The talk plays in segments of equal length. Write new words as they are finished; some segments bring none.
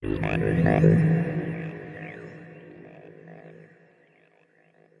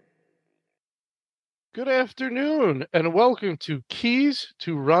Good afternoon, and welcome to Keys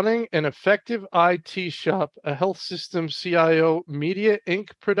to Running an Effective IT Shop, a Health System CIO Media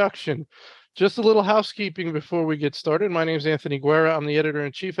Inc. production. Just a little housekeeping before we get started. My name is Anthony Guerra. I'm the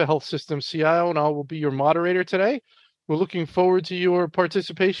editor-in-chief of Health System CIO, and I will be your moderator today. We're looking forward to your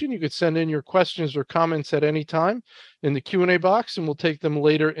participation. You could send in your questions or comments at any time in the Q&A box, and we'll take them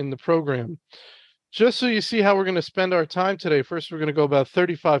later in the program. Just so you see how we're going to spend our time today, first we're going to go about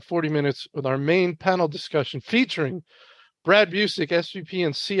 40 minutes with our main panel discussion featuring Brad Busick, SVP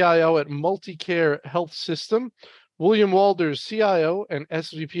and CIO at Multicare Health System, William Walders, CIO and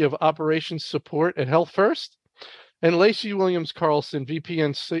SVP of Operations Support at Health First, and Lacey Williams Carlson, VP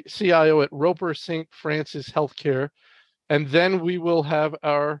and CIO at Roper St. Francis Healthcare. And then we will have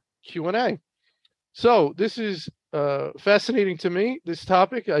our Q&A. So this is fascinating to me, this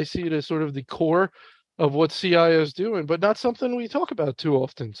topic. I see it as sort of the core of what CIOs do, but not something we talk about too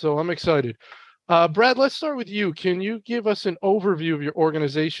often. So I'm excited. Brad, let's start with you. Can you give us an overview of your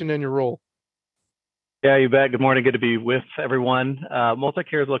organization and your role? Yeah, you bet. Good morning. Good to be with everyone.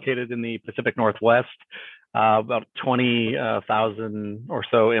 Multicare is located in the Pacific Northwest, about 20,000 or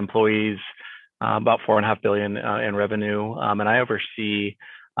so employees, about $4.5 billion in revenue. And I oversee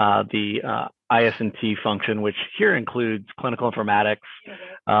the IS&T function, which here includes clinical informatics,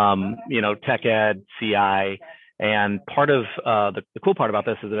 tech ed, CI. And part of the cool part about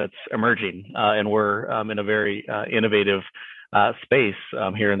this is that it's emerging, and we're in a very innovative space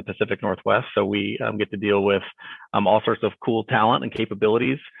here in the Pacific Northwest. So we get to deal with all sorts of cool talent and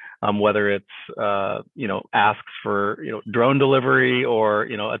capabilities, whether it's asks for drone delivery or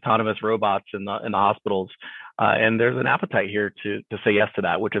autonomous robots in the hospitals. And there's an appetite here to say yes to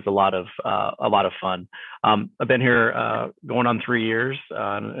that, which is a lot of fun. I've been here going on 3 years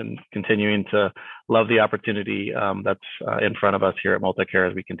and continuing to love the opportunity that's in front of us here at Multicare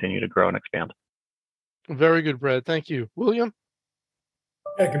as we continue to grow and expand. Very good, Brad. Thank you. William?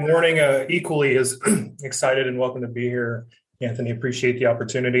 Yeah, good morning. Equally as excited and welcome to be here, Anthony. Appreciate the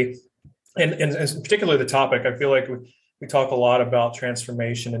opportunity. And particularly the topic, I feel like we talk a lot about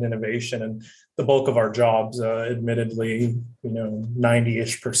transformation and innovation, and the bulk of our jobs, admittedly,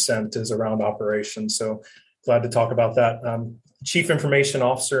 90-ish% is around operations. So glad to talk about that. Chief Information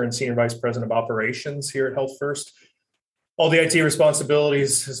Officer and Senior Vice President of Operations here at Health First. All the IT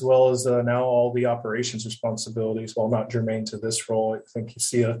responsibilities, as well as now all the operations responsibilities, while not germane to this role. I think you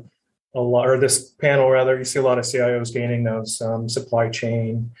see a lot, or this panel rather, you see a lot of CIOs gaining those supply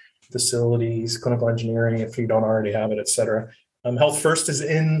chain, facilities, clinical engineering, if you don't already have it, et cetera. Health First is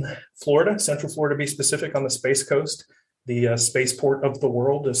in Florida, Central Florida to be specific, on the Space Coast. The spaceport of the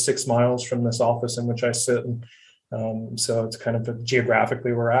world is 6 miles from this office in which I sit. And so it's kind of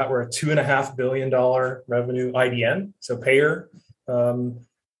geographically we're at. We're a $2.5 billion revenue IDN, so payer,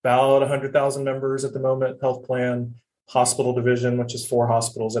 about 100,000 members at the moment, health plan, hospital division, which is 4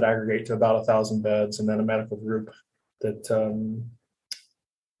 hospitals that aggregate to about 1,000 beds, and then a medical group that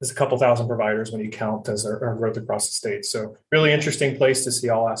is a couple thousand providers when you count as our growth across the state. So really interesting place to see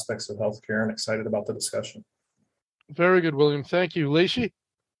all aspects of healthcare, and excited about the discussion. Very good, William. Thank you. Lacey?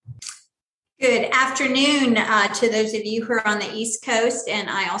 Good afternoon to those of you who are on the East Coast, and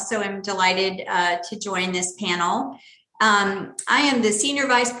I also am delighted to join this panel. I am the Senior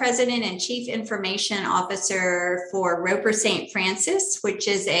Vice President and Chief Information Officer for Roper St. Francis, which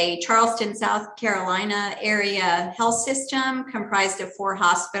is a Charleston, South Carolina area health system comprised of 4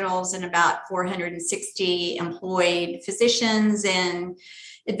 hospitals and about 460 employed physicians and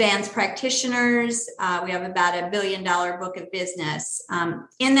advanced practitioners. We have about $1 billion book of business.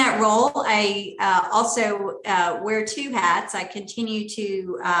 In that role, I also wear 2 hats. I continue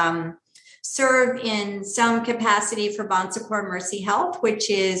to serve in some capacity for Bon Secours Mercy Health, which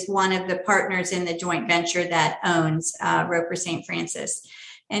is one of the partners in the joint venture that owns Roper St. Francis.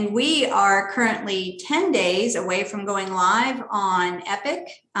 And we are currently 10 days away from going live on Epic,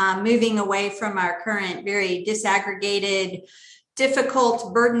 moving away from our current very disaggregated,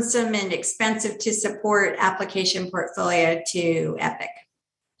 difficult, burdensome, and expensive to support application portfolio to Epic.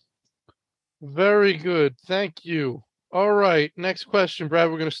 Very good. Thank you. All right. Next question,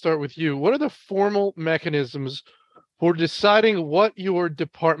 Brad, we're going to start with you. What are the formal mechanisms for deciding what your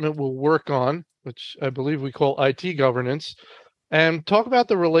department will work on, which I believe we call IT governance, and talk about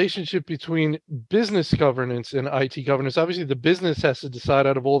the relationship between business governance and IT governance? Obviously, the business has to decide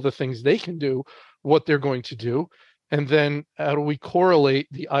out of all the things they can do, what they're going to do. And then how do we correlate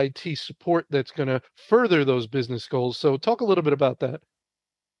the IT support that's going to further those business goals? So talk a little bit about that.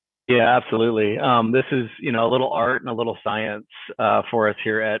 Yeah, absolutely. This is, a little art and a little science for us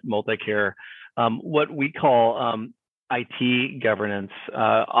here at Multicare. What we call IT governance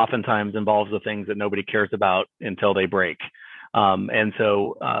oftentimes involves the things that nobody cares about until they break. And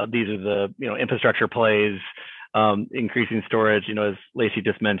so these are the, infrastructure plays, increasing storage. As Lacey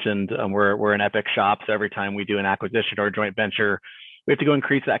just mentioned, we're an Epic shop. So every time we do an acquisition or a joint venture, we have to go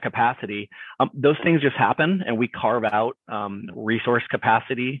increase that capacity. Those things just happen, and we carve out resource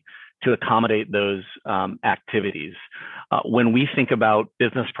capacity to accommodate those activities. When we think about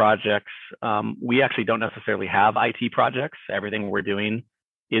business projects, we actually don't necessarily have IT projects. Everything we're doing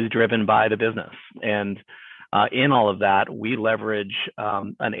is driven by the business. And in all of that, we leverage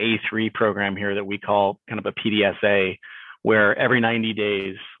an A3 program here that we call kind of a PDSA, where every 90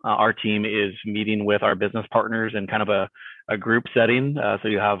 days, our team is meeting with our business partners in kind of a group setting. So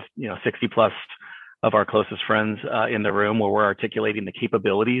you have, 60 plus of our closest friends in the room, where we're articulating the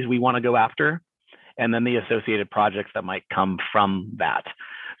capabilities we want to go after, and then the associated projects that might come from that.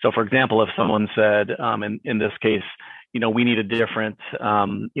 So for example, if someone said, in this case, we need a different,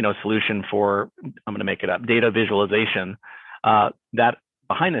 solution for, I'm going to make it up, data visualization, that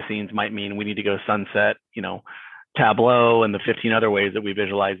behind the scenes might mean we need to go sunset, Tableau and the 15 other ways that we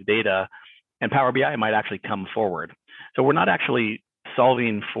visualize data, and Power BI might actually come forward. So we're not actually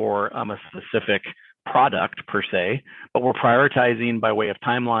solving for a specific product per se, but we're prioritizing by way of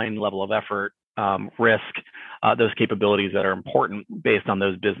timeline, level of effort, risk, those capabilities that are important based on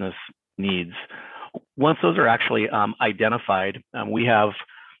those business needs. Once those are actually identified, we have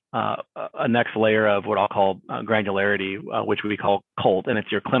a next layer of what I'll call granularity, which we call COLT, and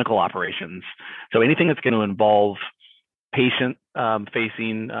it's your clinical operations. So anything that's going to involve patient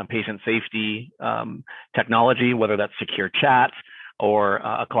facing, patient safety technology, whether that's secure chat or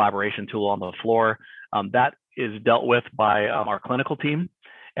a collaboration tool on the floor, that is dealt with by our clinical team.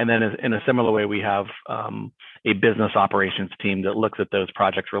 And then in a similar way, we have a business operations team that looks at those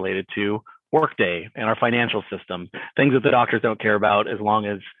projects related to Workday and our financial system, things that the doctors don't care about as long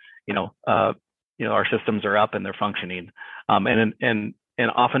as, our systems are up and they're functioning. And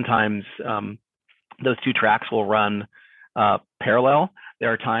oftentimes those two tracks will run parallel.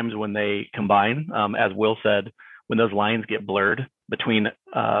 There are times when they combine, as Will said, when those lines get blurred between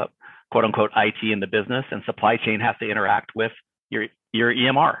quote unquote IT and the business, and supply chain has to interact with your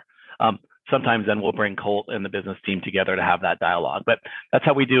EMR. Sometimes then we'll bring Colt and the business team together to have that dialogue. But that's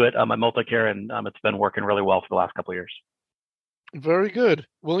how we do it at Multicare, and it's been working really well for the last couple of years. Very good.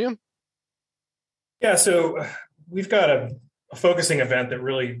 William? Yeah, so we've got a focusing event that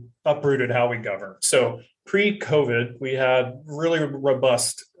really uprooted how we govern. So pre-COVID, we had really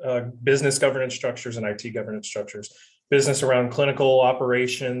robust business governance structures and IT governance structures. Business around clinical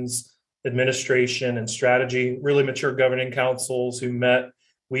operations, administration, and strategy, really mature governing councils who met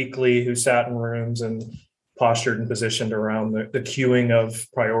weekly, who sat in rooms and postured and positioned around the queuing of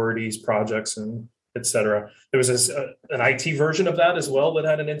priorities, projects, and et cetera. There was an IT version of that as well that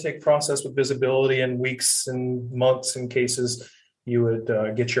had an intake process with visibility in weeks and months in cases you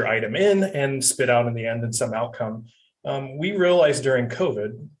would get your item in and spit out in the end in some outcome. We realized during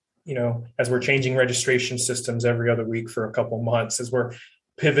COVID, as we're changing registration systems every other week for a couple months, as we're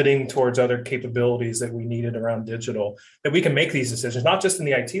pivoting towards other capabilities that we needed around digital, that we can make these decisions, not just in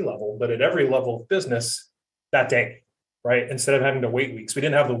the IT level, but at every level of business that day, right? Instead of having to wait weeks. We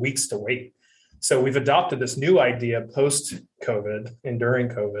didn't have the weeks to wait. So we've adopted this new idea post-COVID and during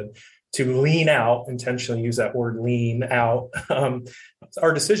COVID to lean out, intentionally use that word lean out,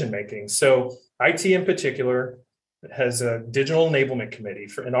 our decision-making. So IT in particular has a digital enablement committee.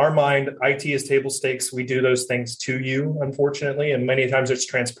 In our mind, IT is table stakes. We do those things to you, unfortunately, and many times it's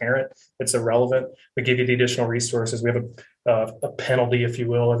transparent. It's irrelevant. We give you the additional resources. We have a penalty, if you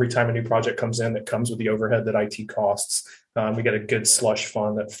will, every time a new project comes in that comes with the overhead that IT costs. We get a good slush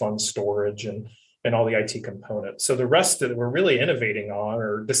fund that funds storage and all the IT components. So the rest that we're really innovating on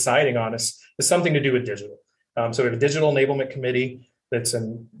or deciding on is something to do with digital. So we have a digital enablement committee that's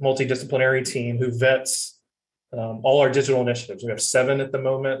a multidisciplinary team who vets all our digital initiatives. We have 7 at the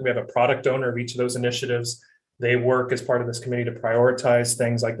moment. We have a product owner of each of those initiatives. They work as part of this committee to prioritize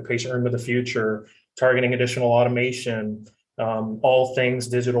things like the patient room of the future, targeting additional automation, all things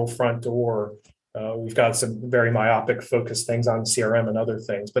digital front door. We've got some very myopic focused things on CRM and other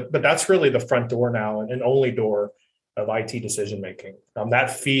things, but that's really the front door now and only door of IT decision-making.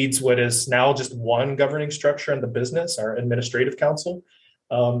 That feeds what is now just one governing structure in the business, our administrative council,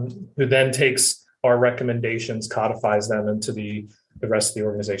 who then takes our recommendations, codifies them into the rest of the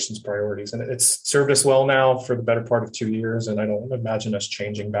organization's priorities. And it's served us well now for the better part of 2 years. And I don't imagine us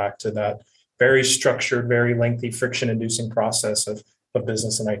changing back to that very structured, very lengthy, friction-inducing process of of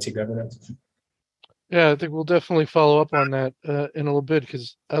business and IT governance. Yeah, I think we'll definitely follow up on that in a little bit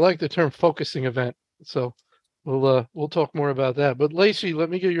because I like the term focusing event. So we'll talk more about that. But Lacey, let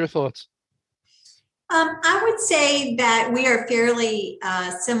me get your thoughts. I would say that we are fairly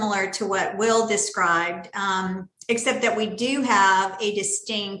similar to what Will described, except that we do have a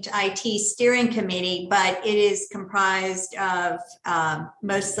distinct IT steering committee, but it is comprised of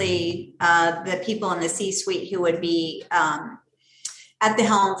mostly the people in the C-suite who would be at the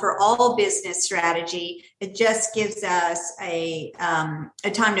helm for all business strategy. It just gives us a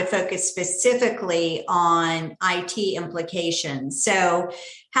time to focus specifically on IT implications. So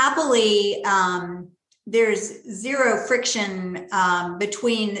happily, there's zero friction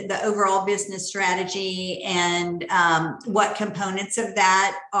between the overall business strategy and what components of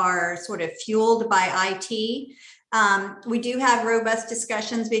that are sort of fueled by IT. We do have robust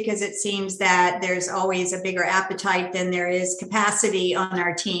discussions because it seems that there's always a bigger appetite than there is capacity on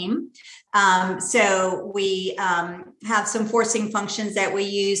our team. So we have some forcing functions that we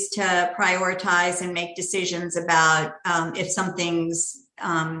use to prioritize and make decisions about if something's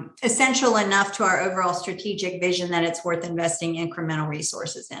essential enough to our overall strategic vision that it's worth investing incremental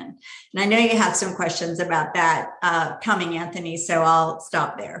resources in. And I know you have some questions about that coming, Anthony, so I'll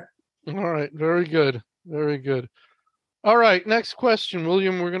stop there. All right. Very good. Very good. All right. Next question,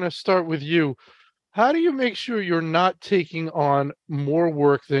 William, we're going to start with you. How do you make sure you're not taking on more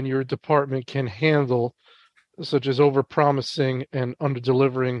work than your department can handle, such as overpromising and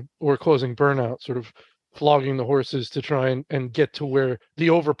underdelivering or causing burnout, sort of flogging the horses to try and get to where the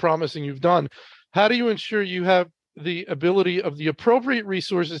overpromising you've done? How do you ensure you have the ability of the appropriate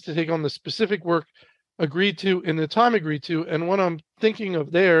resources to take on the specific work agreed to in the time agreed to? And what I'm thinking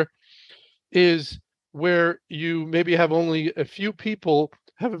of there is where you maybe have only a few people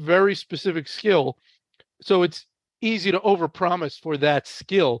have a very specific skill. So it's easy to overpromise for that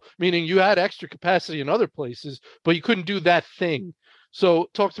skill, meaning you had extra capacity in other places, but you couldn't do that thing. So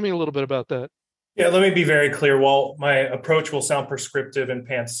talk to me a little bit about that. Yeah, let me be very clear. While my approach will sound prescriptive and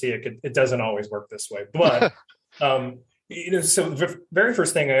panaceic, it doesn't always work this way. But so the very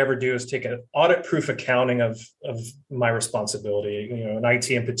first thing I ever do is take an audit-proof accounting of my responsibility. In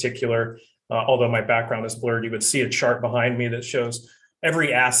IT in particular, although my background is blurred, you would see a chart behind me that shows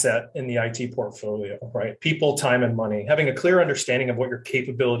every asset in the IT portfolio, right? People, time, and money. Having a clear understanding of what your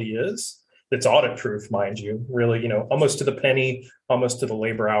capability is. That's audit proof, mind you, really, almost to the penny, almost to the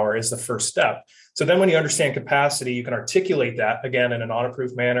labor hour is the first step. So then when you understand capacity, you can articulate that again in an audit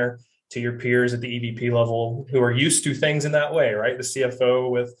proof manner to your peers at the EVP level who are used to things in that way, right? The CFO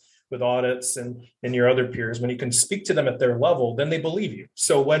with audits and your other peers, when you can speak to them at their level, then they believe you.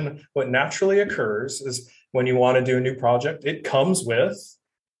 So what naturally occurs is when you want to do a new project, it comes with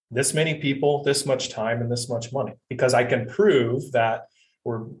this many people, this much time, and this much money, because I can prove that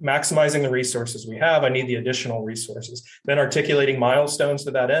we're maximizing the resources we have. I need the additional resources. Then articulating milestones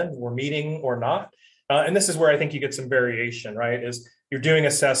to that end, we're meeting or not. And this is where I think you get some variation, right? Is you're doing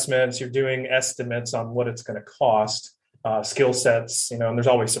assessments, you're doing estimates on what it's going to cost, skill sets, and there's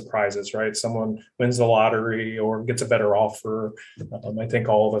always surprises, right? Someone wins the lottery or gets a better offer. I think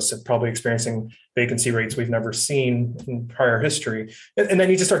all of us are probably experiencing vacancy rates we've never seen in prior history. And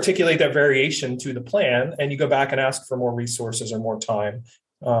then you just articulate that variation to the plan and you go back and ask for more resources or more time,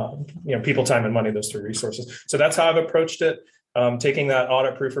 people, time, and money, those three resources. So that's how I've approached it, taking that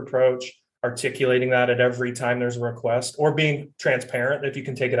audit proof approach, articulating that at every time there's a request, or being transparent if you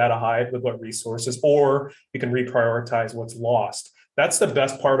can take it out of hide with what resources, or you can reprioritize what's lost. That's the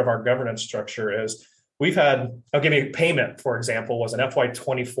best part of our governance structure is I'll give you payment, for example, was an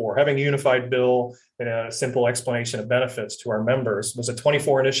FY24. Having a unified bill and a simple explanation of benefits to our members was a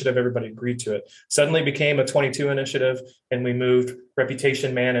 24 initiative. Everybody agreed to it. Suddenly became a 22 initiative, and we moved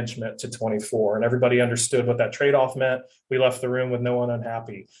reputation management to 24. And everybody understood what that trade-off meant. We left the room with no one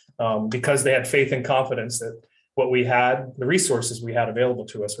unhappy because they had faith and confidence that what we had, the resources we had available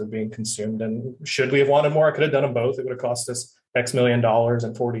to us were being consumed. And should we have wanted more, I could have done them both. It would have cost us X million dollars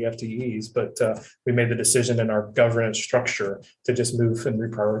and 40 FTEs, but we made the decision in our governance structure to just move and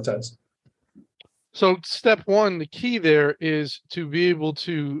reprioritize. So step one, the key there is to be able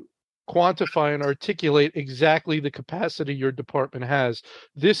to quantify and articulate exactly the capacity your department has.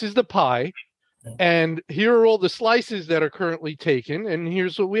 This is the pie, and here are all the slices that are currently taken, and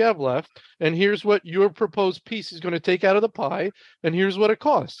here's what we have left, and here's what your proposed piece is going to take out of the pie, and here's what it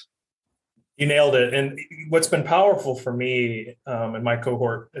costs. You nailed it. And what's been powerful for me and my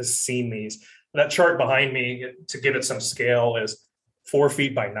cohort has seen these. That chart behind me, to give it some scale, is 4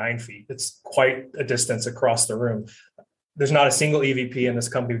 feet by 9 feet. It's quite a distance across the room. There's not a single EVP in this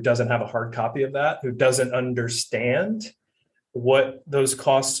company who doesn't have a hard copy of that, who doesn't understand what those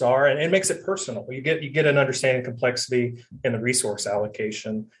costs are, and it makes it personal. You get an understanding of complexity in the resource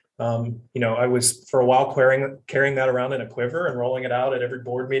allocation. I was for a while carrying that around in a quiver and rolling it out at every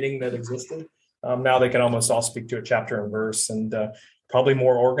board meeting that existed. Now they can almost all speak to a chapter and verse, and probably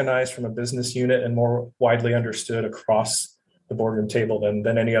more organized from a business unit and more widely understood across the boardroom table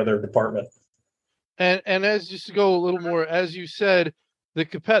than any other department. And as just to go a little more, as you said,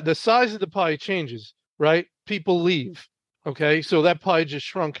 the size of the pie changes, right? People leave. Okay, so that pie just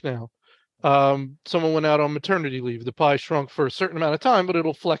shrunk now. Someone went out on maternity leave. The pie shrunk for a certain amount of time, but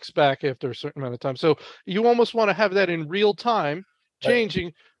it'll flex back after a certain amount of time. So you almost want to have that in real time changing.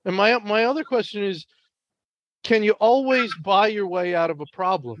 Right. And my other question is, can you always buy your way out of a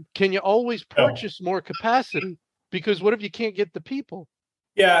problem? Can you always purchase more capacity? Because what if you can't get the people?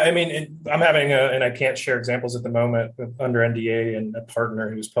 Yeah, I mean, I'm having and I can't share examples at the moment under NDA and a partner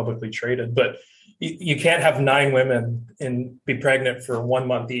who's publicly traded, but you can't have 9 women and be pregnant for 1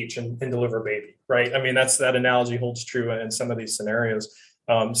 month each and deliver a baby, right? I mean, that analogy holds true in some of these scenarios.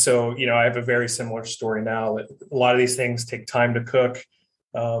 So, I have a very similar story now. A lot of these things take time to cook.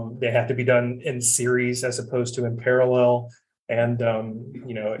 They have to be done in series as opposed to in parallel. And,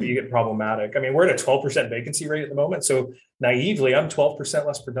 you get problematic. I mean, we're at a 12% vacancy rate at the moment. So naively, I'm 12%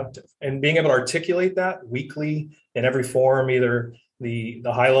 less productive. And being able to articulate that weekly in every forum, either the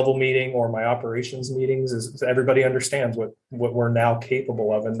high level meeting or my operations meetings, is everybody understands what we're now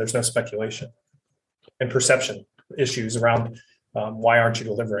capable of. And there's no speculation and perception issues around why aren't you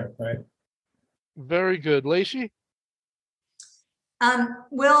delivering, right? Very good. Lacey?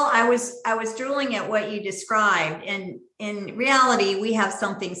 Will, I was drooling at what you described, and in reality, we have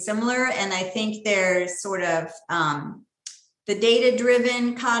something similar. And I think there's sort of the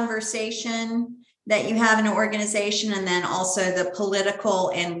data-driven conversation that you have in an organization, and then also the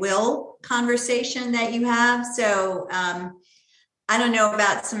political and will conversation that you have. So I don't know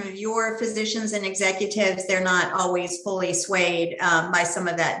about some of your physicians and executives; they're not always fully swayed by some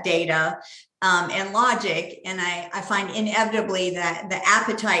of that data. And logic. And I find inevitably that the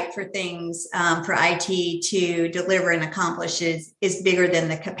appetite for things for IT to deliver and accomplish is bigger than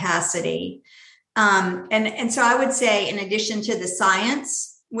the capacity. And so I would say, in addition to the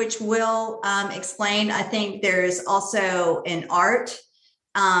science, which Will explained, I think there's also an art,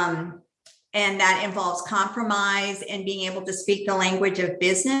 and that involves compromise and being able to speak the language of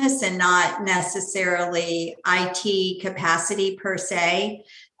business and not necessarily IT capacity per se.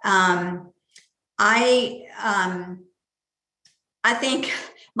 I think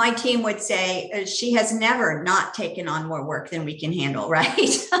my team would say she has never not taken on more work than we can handle,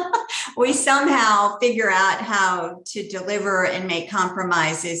 right? We somehow figure out how to deliver and make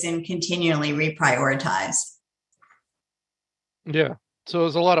compromises and continually reprioritize. Yeah. So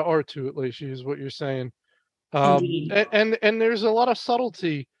there's a lot of art to it, Lacey, is what you're saying. And there's a lot of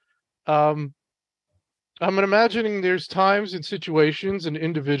subtlety. I'm imagining there's times and situations and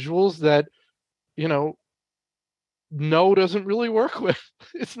individuals that, no doesn't really work with.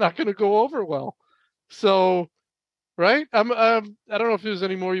 It's not going to go over well. So, right? I don't know if there's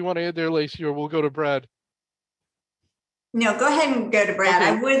any more you want to add there, Lacey, or we'll go to Brad. No, go ahead and go to Brad.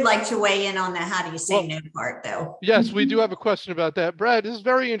 Okay. I would like to weigh in on the how do you say no part, though. Yes, we do have a question about that. Brad, this is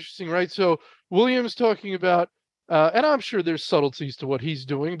very interesting, right? So William's talking about, and I'm sure there's subtleties to what he's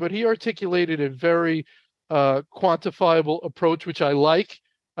doing, but he articulated a very quantifiable approach, which I like.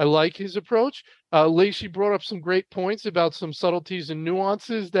 I like his approach. Lacey brought up some great points about some subtleties and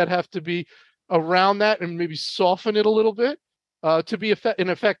nuances that have to be around that and maybe soften it a little bit to be an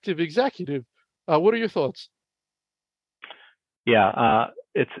effective executive. What are your thoughts? Yeah,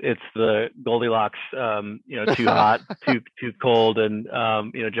 it's the Goldilocks, too hot, too cold, and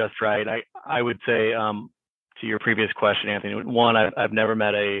just right. I would say to your previous question, Anthony, one, I've never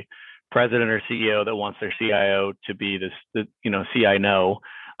met a president or CEO that wants their CIO to be CIO.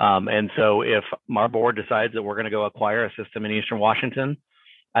 And so if our board decides that we're going to go acquire a system in Eastern Washington,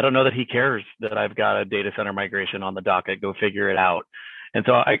 I don't know that he cares that I've got a data center migration on the docket. Go figure it out. And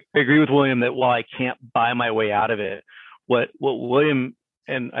so I agree with William that while I can't buy my way out of it, what William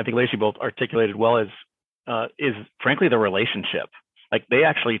and I think Lacey both articulated well is frankly the relationship. Like, they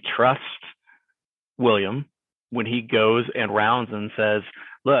actually trust William when he goes and rounds and says,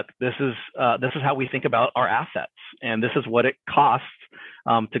 look, this is how we think about our assets, and this is what it costs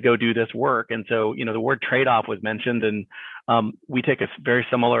to go do this work. And so, the word trade-off was mentioned, and we take a very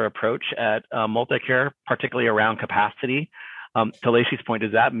similar approach at MultiCare, particularly around capacity. To Lacey's point,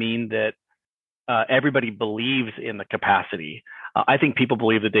 does that mean that everybody believes in the capacity? I think people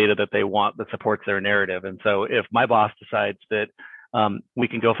believe the data that they want that supports their narrative. And so if my boss decides that we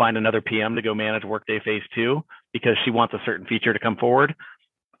can go find another PM to go manage Workday Phase 2, because she wants a certain feature to come forward,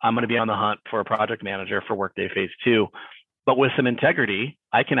 I'm going to be on the hunt for a project manager for Workday Phase 2. But with some integrity,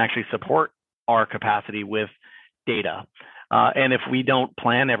 I can actually support our capacity with data. And if we don't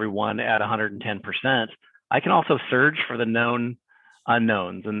plan everyone at 110%, I can also surge for the known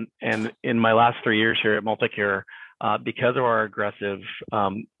unknowns. And in my last 3 years here at Multicure, because of our aggressive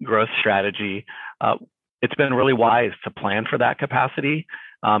growth strategy, it's been really wise to plan for that capacity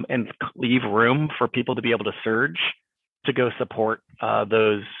and leave room for people to be able to surge to go support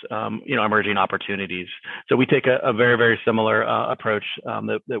those emerging opportunities. So we take a very, very similar approach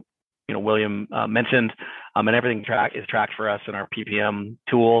that William mentioned, and everything is tracked for us in our PPM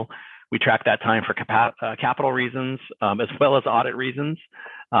tool. We track that time for capital reasons as well as audit reasons,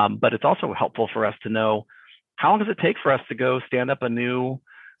 but it's also helpful for us to know how long does it take for us to go stand up a new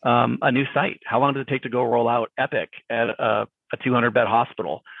site? How long does it take to go roll out Epic at a 200-bed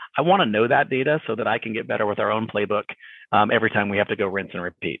hospital? I want to know that data so that I can get better with our own playbook every time we have to go rinse and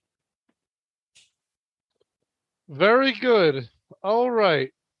repeat. Very good. All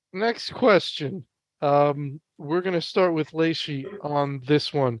right. Next question. We're going to start with Lacey on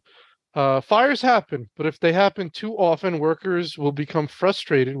this one. Fires happen, but if they happen too often, workers will become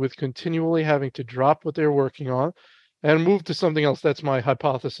frustrated with continually having to drop what they're working on and move to something else. That's my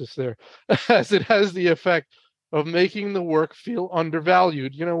hypothesis there, as it has the effect of making the work feel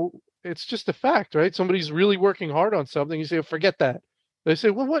undervalued. It's just a fact, right? Somebody's really working hard on something. You say, oh, forget that. They say,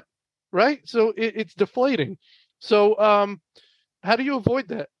 well, what? Right? So it's deflating. So how do you avoid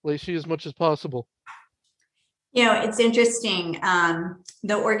that, Lacey, as much as possible? It's interesting.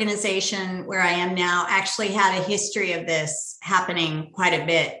 The organization where I am now actually had a history of this happening quite a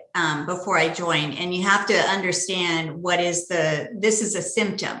bit before I joined. And you have to understand this is a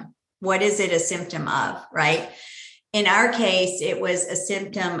symptom. What is it a symptom of, right? In our case, it was a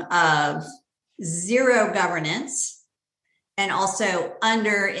symptom of zero governance and also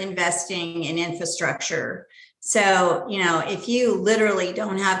under investing in infrastructure. So, if you literally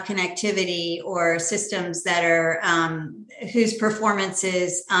don't have connectivity or systems that are whose performance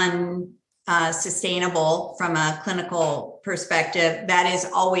is unsustainable from a clinical perspective, that is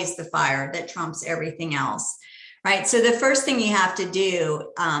always the fire that trumps everything else. Right. So the first thing you have to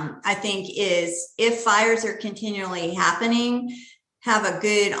do, I think, is if fires are continually happening, have a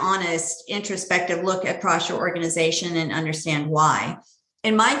good, honest, introspective look across your organization and understand why.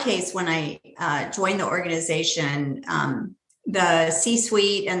 In my case, when I joined the organization, the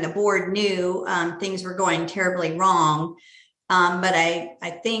C-suite and the board knew things were going terribly wrong. But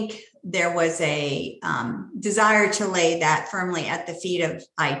I think there was a desire to lay that firmly at the feet of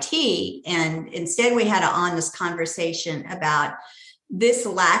IT. And instead, we had an honest conversation about this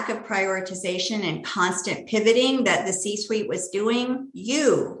lack of prioritization and constant pivoting that the C-suite was doing.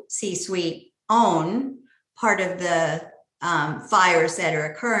 You, C-suite, own part of the fires that are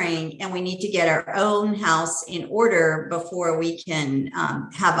occurring, and we need to get our own house in order before we can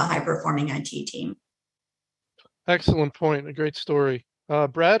have a high-performing IT team. Excellent point. A great story.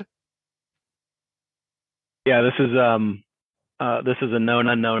 Brad? Yeah, this is a known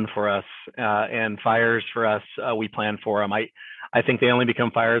unknown for us, and fires for us, we plan for them. I think they only become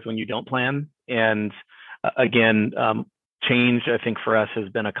fires when you don't plan. And again, change, I think, for us has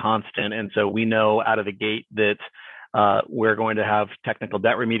been a constant. And so we know out of the gate that we're going to have technical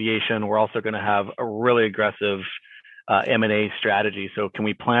debt remediation. We're also going to have a really aggressive M&A strategy. So can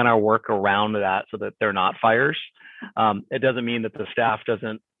we plan our work around that so that they're not fires? It doesn't mean that the staff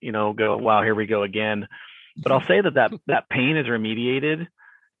doesn't, go, wow, here we go again. But I'll say that pain is remediated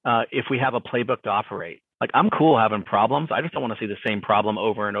if we have a playbook to operate. Like, I'm cool having problems. I just don't want to see the same problem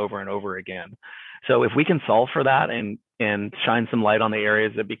over and over and over again. So if we can solve for that and shine some light on the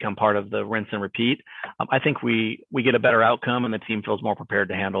areas that become part of the rinse and repeat, I think we get a better outcome and the team feels more prepared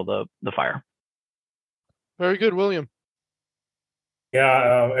to handle the fire. Very good, William.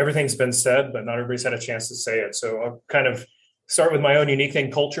 Yeah, everything's been said, but not everybody's had a chance to say it. So I'll kind of start with my own unique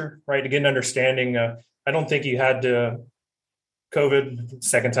thing, culture, right? To get an understanding. I don't think you had to COVID,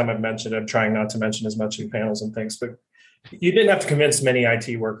 second time I've mentioned it, I'm trying not to mention as much in panels and things, but you didn't have to convince many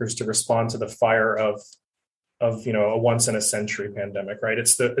IT workers to respond to the fire of a once in a century pandemic, right?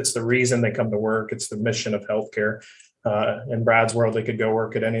 It's the reason they come to work. It's the mission of healthcare. In Brad's world, they could go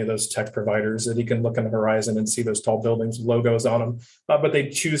work at any of those tech providers that he can look on the horizon and see those tall buildings, logos on them, but they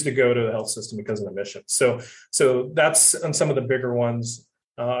choose to go to the health system because of the mission. So that's on some of the bigger ones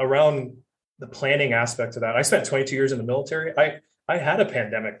around the planning aspect of that. I spent 22 years in the military. I had a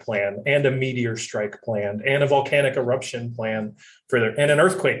pandemic plan and a meteor strike plan and a volcanic eruption plan and an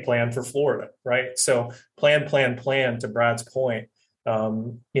earthquake plan for Florida, right? So plan to Brad's point.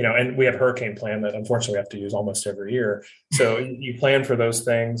 And we have hurricane plan that unfortunately we have to use almost every year. So you plan for those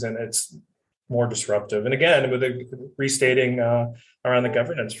things, and it's more disruptive. And again, with the restating around the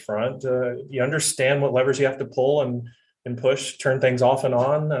governance front, you understand what levers you have to pull and push, turn things off and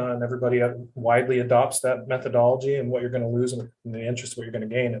on, and everybody widely adopts that methodology. And what you're going to lose in the interest of what you're going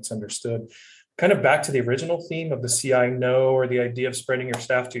to gain, it's understood. Kind of back to the original theme of the CI no, or the idea of spreading your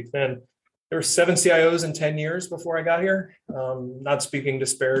staff too thin. There were 7 CIOs in 10 years before I got here. Not speaking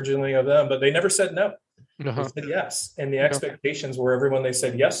disparagingly of them, but they never said no. They said yes. And the expectations were everyone they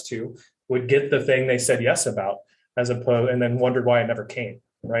said yes to would get the thing they said yes about, and then wondered why it never came,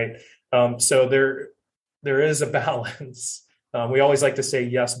 right? So there is a balance. We always like to say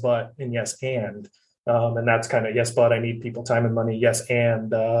yes, but, and yes, and that's kind of yes, but I need people, time and money. Yes,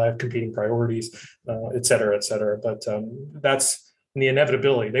 and competing priorities, et cetera, et cetera. But that's the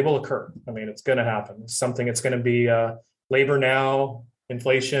inevitability. They will occur. I mean, it's going to happen. It's going to be labor now,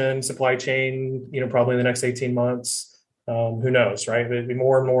 inflation, supply chain, probably in the next 18 months. Who knows, right? There'd be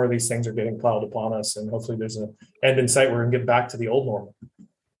more and more of these things are getting piled upon us, and hopefully there's an end in sight where we can get back to the old normal.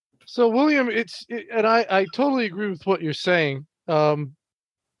 So, William, and I totally agree with what you're saying. In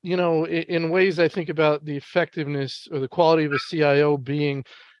ways I think about the effectiveness or the quality of a CIO being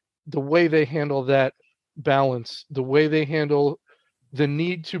the way they handle that balance, the way they handle the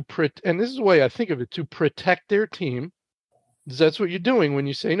need to and this is the way I think of it, to protect their team. That's what you're doing when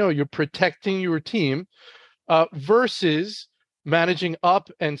you say no. You're protecting your team versus managing up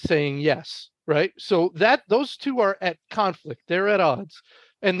and saying yes, right? So those two are at conflict. They're at odds.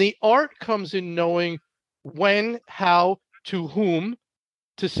 And the art comes in knowing when, how, to whom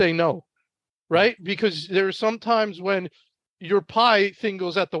to say no, right? Because there are some times when your pie thing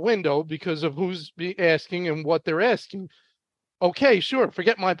goes out the window because of who's asking and what they're asking. Okay, sure,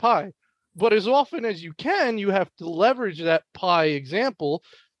 forget my pie. But as often as you can, you have to leverage that pie example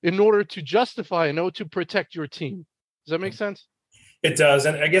in order to justify and to protect your team. Does that make sense? It does.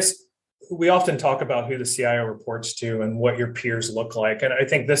 And I guess we often talk about who the CIO reports to and what your peers look like. And I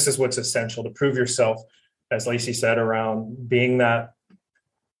think this is what's essential to prove yourself, as Lacey said, around being that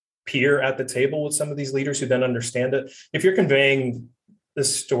peer at the table with some of these leaders who then understand it. If you're conveying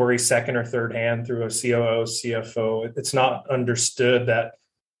this story second or third hand through a COO, CFO, it's not understood that,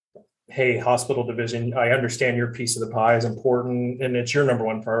 hey, hospital division, I understand your piece of the pie is important and it's your number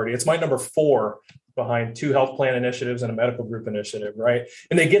one priority. It's my number 4 behind 2 health plan initiatives and a medical group initiative, right?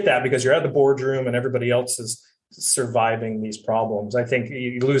 And they get that because you're at the boardroom and everybody else is surviving these problems. I think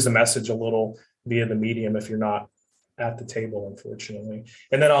you lose the message a little via the medium if you're not at the table, unfortunately.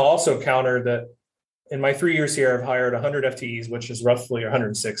 And then I'll also counter that in my 3 years here, I've hired 100 FTEs, which is roughly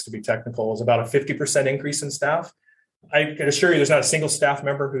 106 to be technical, is about a 50% increase in staff. I can assure you there's not a single staff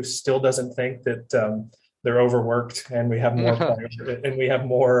member who still doesn't think that they're overworked and we have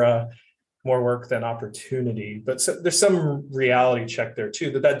more work than opportunity. But there's some reality check there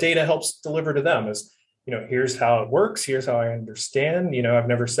too, that data helps deliver to them is, here's how it works. Here's how I understand. I've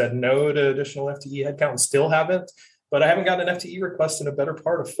never said no to additional FTE headcount and still haven't, but I haven't gotten an FTE request in a better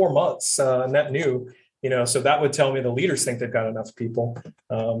part of 4 months, net new. So that would tell me the leaders think they've got enough people,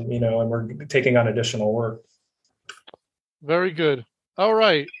 and we're taking on additional work. Very good. All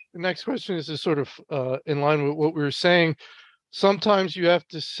right. The next question is sort of in line with what we were saying. Sometimes you have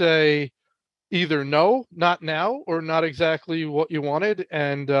to say either no, not now, or not exactly what you wanted.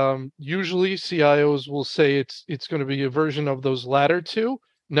 And usually CIOs will say it's going to be a version of those latter two,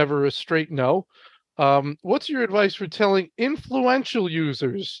 never a straight no. What's your advice for telling influential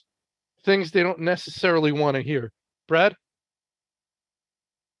users things they don't necessarily want to hear? Brad?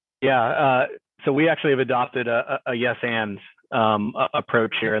 Yeah. So we actually have adopted a yes and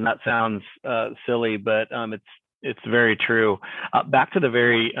approach here, and that sounds silly, but it's very true. Back to the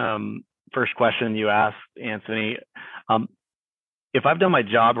very first question you asked, Anthony. If I've done my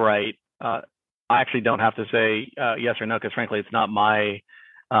job right, I actually don't have to say yes or no, because frankly, it's not my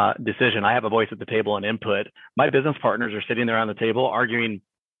decision. I have a voice at the table and input. My business partners are sitting there around the table arguing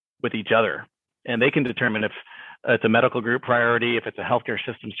with each other, and they can determine if it's a medical group priority, if it's a healthcare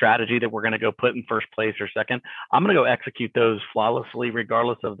system strategy that we're going to go put in first place or second. I'm going to go execute those flawlessly,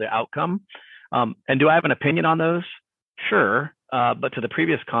 regardless of the outcome. And do I have an opinion on those? Sure. But to the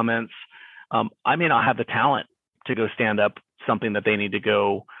previous comments, I may not have the talent to go stand up something that they need to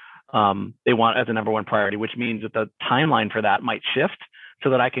go, they want as a number one priority, which means that the timeline for that might shift so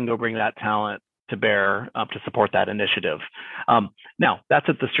that I can go bring that talent to bear to support that initiative. Now, that's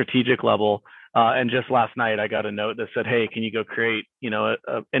at the strategic level. And just last night, I got a note that said, hey, can you go create,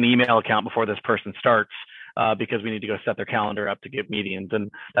 an email account before this person starts? Because we need to go set their calendar up to give meetings. And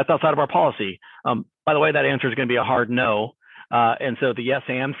that's outside of our policy. By the way, that answer is going to be a hard no. And so the yes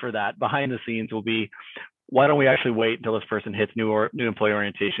and for that behind the scenes will be, why don't we actually wait until this person hits new employee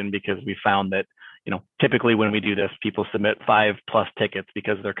orientation? Because we found that, typically when we do this, people submit 5+ tickets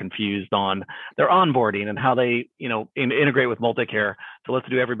because they're confused on their onboarding and how they, integrate with Multicare. So let's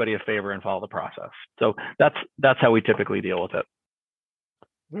do everybody a favor and follow the process. So that's how we typically deal with it.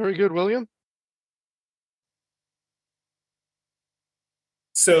 Very good, William.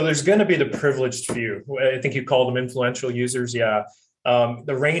 So there's going to be the privileged few. I think you call them influential users. Yeah.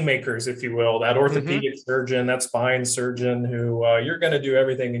 The rainmakers, if you will, that orthopedic surgeon, that spine surgeon who you're going to do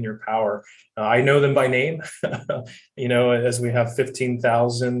everything in your power. I know them by name, as we have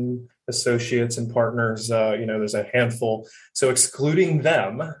 15,000 associates and partners, there's a handful. So excluding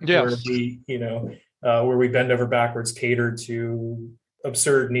them, yes. where we bend over backwards, cater to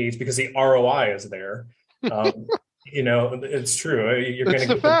absurd needs because the ROI is there. It's true. You're going to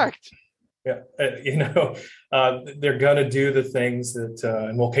get fact. Yeah, they're going to do the things that,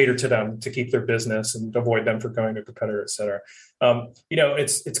 and we'll cater to them to keep their business and avoid them from going to a competitor, et cetera.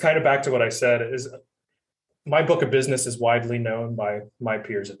 It's kind of back to what I said is my book of business is widely known by my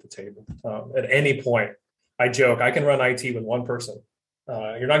peers at the table. At any point, I joke, I can run IT with one person.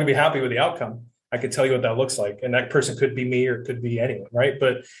 You're not going to be happy with the outcome. I could tell you what that looks like. And that person could be me or it could be anyone, right?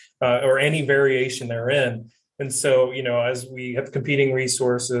 But, or any variation therein. And so, as we have competing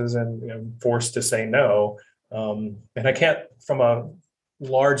resources and forced to say no, and I can't, from a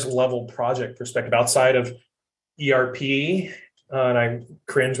large level project perspective, outside of ERP, and I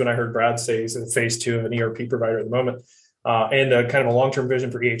cringe when I heard Brad say he's in phase 2 of an ERP provider at the moment, and a kind of a long-term vision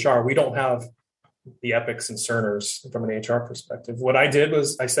for EHR. We don't have the Epics and Cerners from an HR perspective. What I did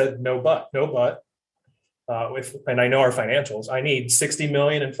was I said, no but. And I know our financials, I need 60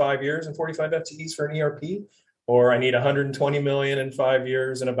 million in 5 years and 45 FTEs for an ERP. Or I need 120 million in 5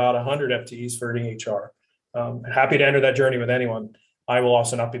 years and about 100 FTEs for an EHR. Happy to enter that journey with anyone. I will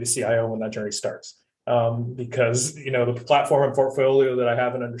also not be the CIO when that journey starts because, the platform and portfolio that I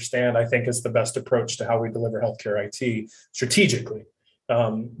have and understand, I think is the best approach to how we deliver healthcare IT strategically.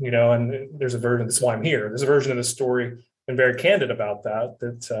 And there's a version, that's why I'm here. There's a version of the story, and very candid about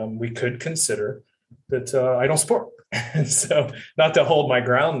that we could consider that I don't support. And so not to hold my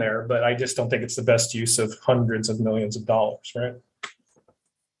ground there, but I just don't think it's the best use of hundreds of millions of dollars, right?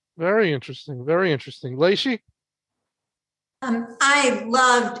 Very interesting. Very interesting. Lacey? I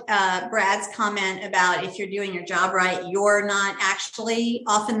loved Brad's comment about if you're doing your job right, you're not actually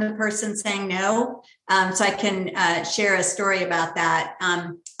often the person saying no. So I can share a story about that.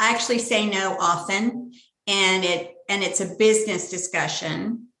 I actually say no often, and it's a business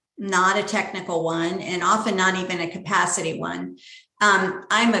discussion, not a technical one, and often not even a capacity one.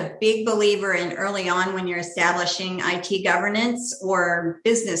 I'm a big believer in early on when you're establishing IT governance or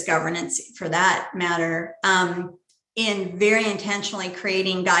business governance for that matter, in very intentionally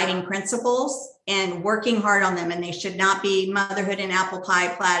creating guiding principles and working hard on them. And they should not be motherhood and apple pie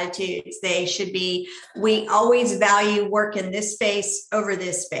platitudes. They should be, we always value work in this space over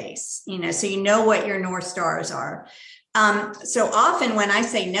this space, so what your North Stars are. So often when I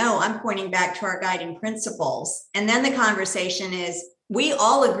say no, I'm pointing back to our guiding principles. And then the conversation is, we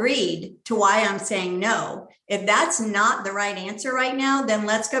all agreed to why I'm saying no. If that's not the right answer right now, then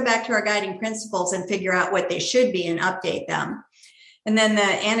let's go back to our guiding principles and figure out what they should be and update them. And then the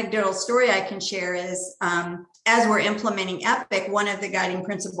anecdotal story I can share is, as we're implementing Epic, one of the guiding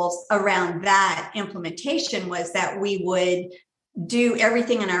principles around that implementation was that we would do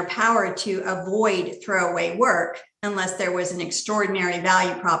everything in our power to avoid throwaway work unless there was an extraordinary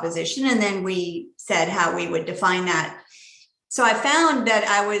value proposition. And then we said how we would define that. So I found that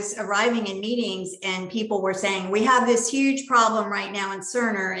I was arriving in meetings and people were saying, we have this huge problem right now in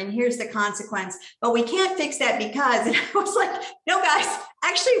Cerner, and here's the consequence, but we can't fix that because, and I was like, no, guys,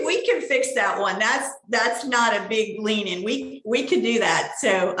 actually we can fix that one. That's not a big lean in. We could do that.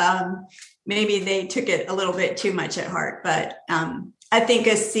 So maybe they took it a little bit too much at heart, but I think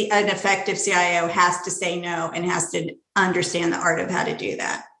an effective CIO has to say no and has to understand the art of how to do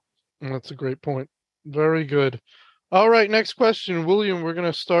that. That's a great point. Very good. All right, next question. William, we're going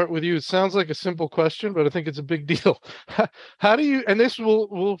to start with you. It sounds like a simple question, but I think it's a big deal. How do you, and this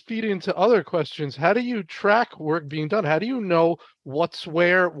will feed into other questions, how do you track work being done? How do you know what's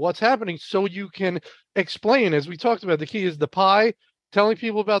where, what's happening, so you can explain, as we talked about, the key is the pie, telling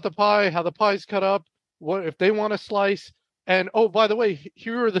people about the pie, how the pie's cut up, what if they want a slice, and oh, by the way,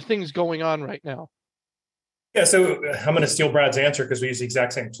 here are the things going on right now. Yeah, so I'm going to steal Brad's answer because we use the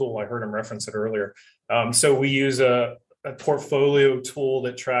exact same tool. I heard him reference it earlier. So we use a portfolio tool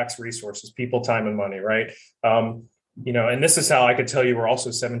that tracks resources, people, time, and money, right? And this is how I could tell you we're also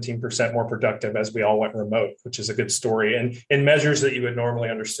 17% more productive as we all went remote, which is a good story. And in measures that you would normally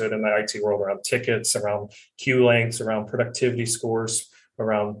understood in the IT world around tickets, around queue lengths, around productivity scores,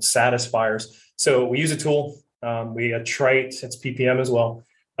 around satisfiers. So we use a tool. We attrite, it's PPM as well.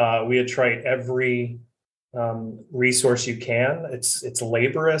 We attrite every resource you can. It's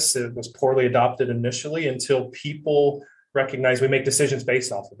laborious. It was poorly adopted initially until people recognize we make decisions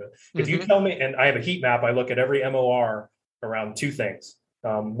based off of it. If you tell me, and I have a heat map, I look at every MOR around two things: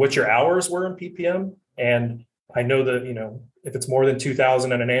 what your hours were in PPM, and I know that if it's more than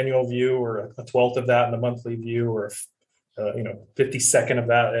 2,000 in an annual view, or a 12th of that in a monthly view, or 52nd of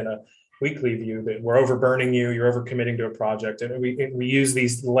that in a weekly view, that we're overburning you, you're overcommitting to a project, and we use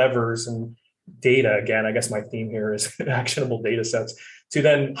these levers and data. Again, I guess my theme here is actionable data sets to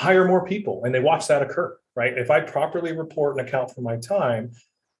then hire more people, and they watch that occur. Right? If I properly report and account for my time,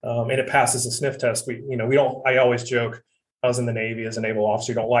 and it passes the sniff test, we don't. I always joke. I was in the Navy as a naval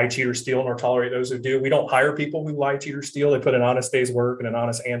officer. You don't lie, cheat, or steal, nor tolerate those who do. We don't hire people who lie, cheat, or steal. They put an honest day's work and an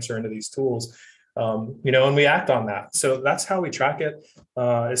honest answer into these tools, and we act on that. So that's how we track it.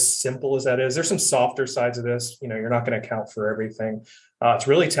 As simple as that is, there's some softer sides of this. You're not going to account for everything. It's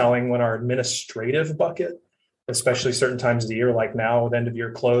really telling when our administrative bucket, especially certain times of the year, like now with end of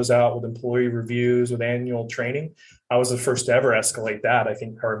year closeout, with employee reviews, with annual training. I was the first to ever escalate that. I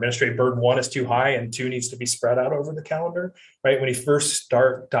think our administrative burden, 1, is too high, and 2, needs to be spread out over the calendar. Right? When you first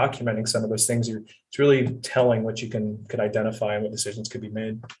start documenting some of those things, it's really telling what you could identify and what decisions could be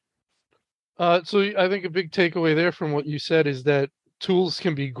made. So I think a big takeaway there from what you said is that tools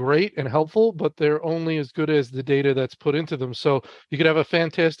can be great and helpful, but they're only as good as the data that's put into them. So you could have a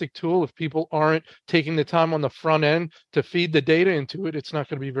fantastic tool. If people aren't taking the time on the front end to feed the data into it, it's not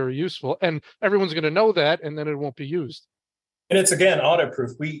going to be very useful. And everyone's going to know that, and then it won't be used. And it's, again, audit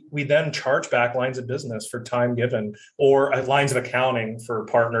proof. We then charge back lines of business for time given, or lines of accounting for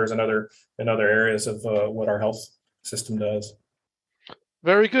partners and other areas of what our health system does.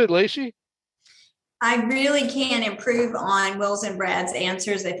 Very good. Lacey? I really can improve on Will's and Brad's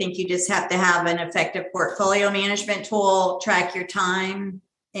answers. I think you just have to have an effective portfolio management tool, track your time,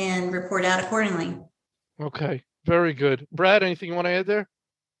 and report out accordingly. Okay, very good. Brad, anything you want to add there?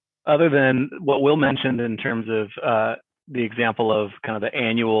 Other than what Will mentioned in terms of the example of kind of the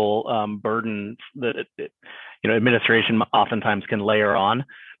annual burdens that administration oftentimes can layer on,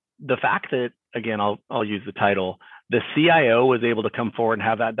 the fact that, again, I'll use the title, the CIO was able to come forward and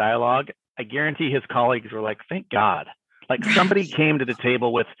have that dialogue. I guarantee his colleagues were like, thank God. Like, somebody came to the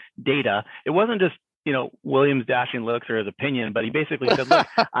table with data. It wasn't just, William's dashing looks or his opinion, but he basically said, look,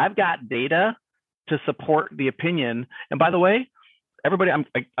 I've got data to support the opinion. And by the way, everybody,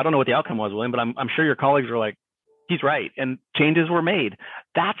 I don't know what the outcome was, William, but I'm sure your colleagues were like, he's right. And changes were made.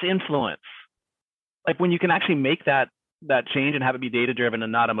 That's influence. Like, when you can actually make that change and have it be data driven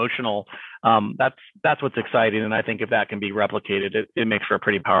and not emotional, that's what's exciting. And I think if that can be replicated, it makes for a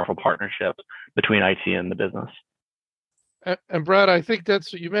pretty powerful partnership between IT and the business. And Brad, I think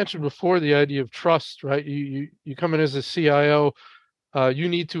that's what you mentioned before, the idea of trust, right? You come in as a CIO, you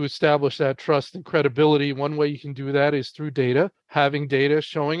need to establish that trust and credibility. One way you can do that is through data, having data,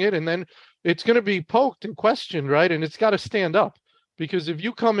 showing it, and then it's going to be poked and questioned, right? And it's got to stand up, because if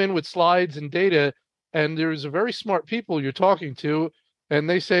you come in with slides and data, and there's a very smart people you're talking to, and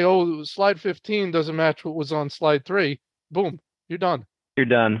they say, oh, slide 15 doesn't match what was on slide 3, boom, you're done. You're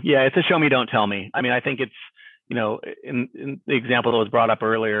done. Yeah, it's a show me, don't tell me. I mean, I think it's, in the example that was brought up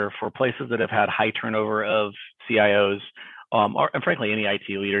earlier, for places that have had high turnover of CIOs, and frankly, any IT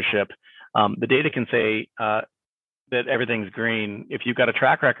leadership, the data can say that everything's green. If you've got a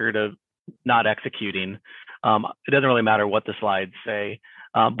track record of not executing, it doesn't really matter what the slides say.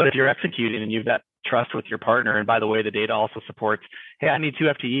 But if you're executing and you've got trust with your partner, and by the way, the data also supports, hey, I need 2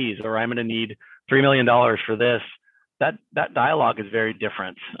 FTEs, or I'm going to need $3 million for this. That dialogue is very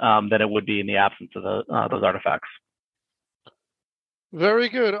different than it would be in the absence of those artifacts. Very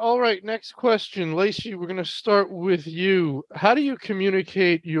good. All right, next question. Lacey, we're going to start with you. How do you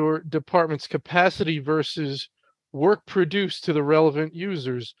communicate your department's capacity versus work produced to the relevant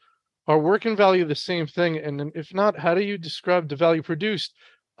users? Are work and value the same thing? And if not, how do you describe the value produced?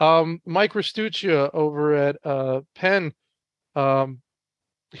 Mike Restuccia over at Penn,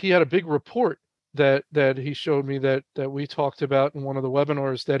 he had a big report that he showed me that we talked about in one of the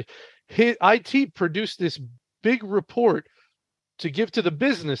webinars, that IT produced this big report to give to the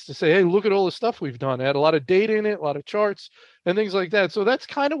business to say, hey, look at all the stuff we've done. It had a lot of data in it, a lot of charts and things like that. So that's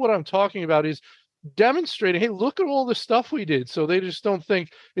kind of what I'm talking about, is demonstrating, hey, look at all the stuff we did. So they just don't think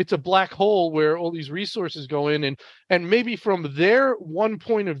it's a black hole where all these resources go in, and maybe from their one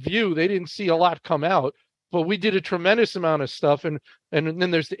point of view, they didn't see a lot come out, but we did a tremendous amount of stuff, and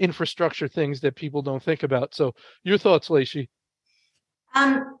then there's the infrastructure things that people don't think about. So your thoughts, Lacey?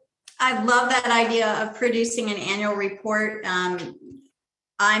 I love that idea of producing an annual report.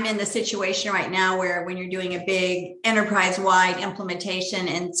 I'm in the situation right now where when you're doing a big enterprise-wide implementation,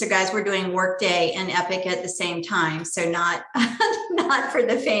 and so guys, we're doing Workday and Epic at the same time, so not not for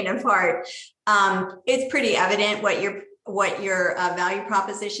the faint of heart. It's pretty evident what your value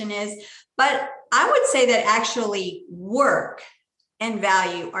proposition is, but I would say that actually work and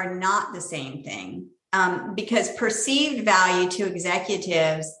value are not the same thing. Because perceived value to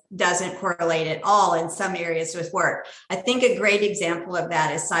executives doesn't correlate at all in some areas with work. I think a great example of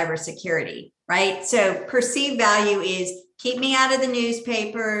that is cybersecurity, right? So perceived value is keep me out of the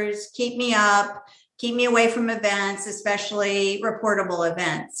newspapers, keep me up, keep me away from events, especially reportable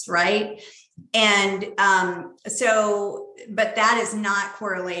events, right? And but that is not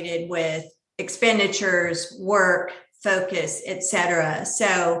correlated with expenditures, work, focus, et cetera.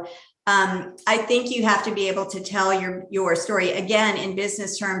 So I think you have to be able to tell your story again in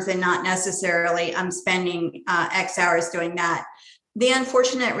business terms and not necessarily I'm spending X hours doing that. The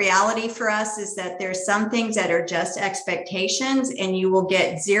unfortunate reality for us is that there's some things that are just expectations and you will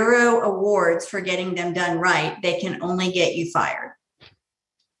get 0 awards for getting them done right. They can only get you fired.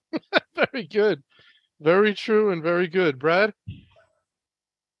 Very good. Very true and very good. Brad?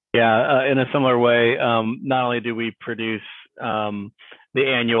 Yeah, in a similar way, not only do we produce the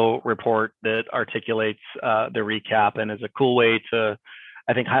annual report that articulates the recap and is a cool way to,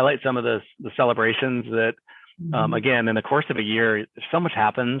 I think, highlight some of the celebrations that, again, in the course of a year, so much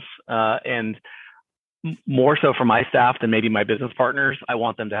happens. And more so for my staff than maybe my business partners, I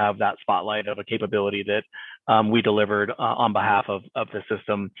want them to have that spotlight of a capability that we delivered on behalf of the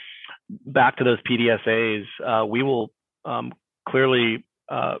system. Back to those PDSAs, we will clearly,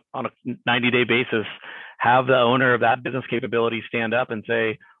 on a 90-day basis, have the owner of that business capability stand up and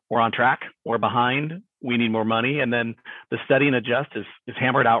say, we're on track, we're behind, we need more money. And then the study and adjust is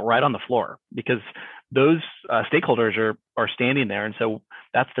hammered out right on the floor because those stakeholders are standing there. And so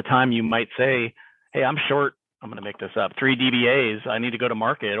that's the time you might say, hey, I'm short, I'm going to make this up, 3 DBAs, I need to go to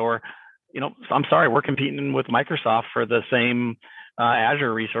market. Or, I'm sorry, we're competing with Microsoft for the same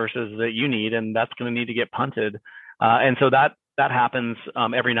Azure resources that you need, and that's going to need to get punted. And so that happens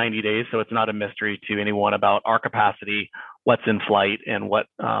every 90 days. So it's not a mystery to anyone about our capacity, what's in flight, and what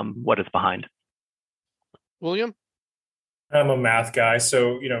is behind. William? I'm a math guy.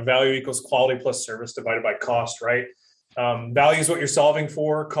 So, value equals quality plus service divided by cost, right? Value is what you're solving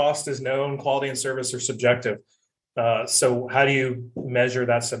for. Cost is known. Quality and service are subjective. So how do you measure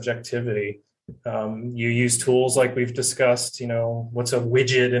that subjectivity? You use tools like we've discussed, what's a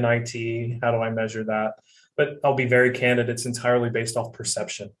widget in IT? How do I measure that? But I'll be very candid. It's entirely based off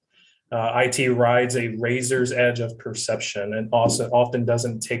perception. IT rides a razor's edge of perception and also often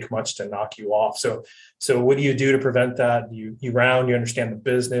doesn't take much to knock you off. So what do you do to prevent that? You understand the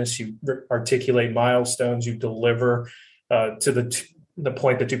business, you articulate milestones, you deliver to the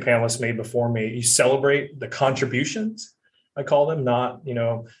point that 2 panelists made before me. You celebrate the contributions, I call them,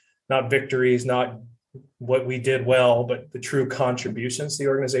 not victories, not what we did well, but the true contributions to the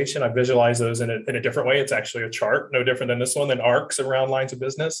organization. I visualize those in a different way. It's actually a chart, no different than this one, than arcs around lines of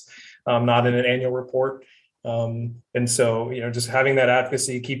business, not in an annual report. And so, just having that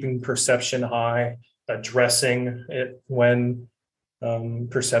advocacy, keeping perception high, addressing it when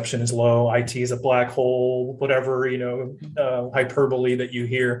perception is low, IT is a black hole, whatever, hyperbole that you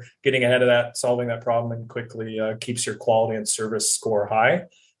hear, getting ahead of that, solving that problem and quickly keeps your quality and service score high,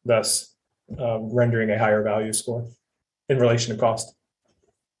 thus rendering a higher value score in relation to cost.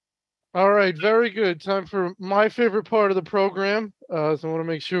 All right, very good. Time for my favorite part of the program. So I want to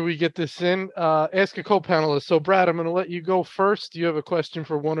make sure we get this in. Ask a co-panelist. So Brad, I'm going to let you go first. Do you have a question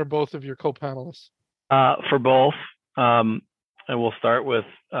for one or both of your co-panelists? For both. And we'll start with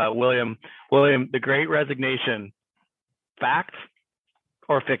William. William, the Great Resignation, fact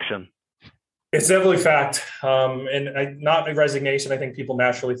or fiction? It's definitely fact. Not a resignation. I think people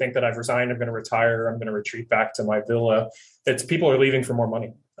naturally think that I've resigned, I'm going to retire, I'm going to retreat back to my villa. It's people are leaving for more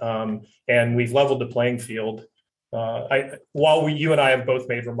money. And we've leveled the playing field. You and I have both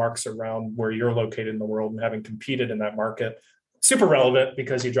made remarks around where you're located in the world and having competed in that market, super relevant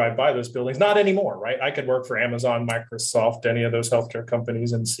because you drive by those buildings. Not anymore, right? I could work for Amazon, Microsoft, any of those healthcare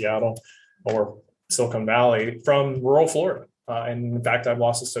companies in Seattle or Silicon Valley from rural Florida. And in fact, I've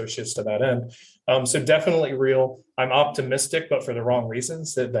lost associates to that end. So definitely real. I'm optimistic, but for the wrong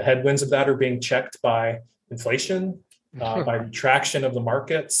reasons. That the headwinds of that are being checked by inflation, by retraction of the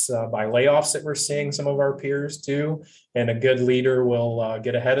markets, by layoffs that we're seeing some of our peers do. And a good leader will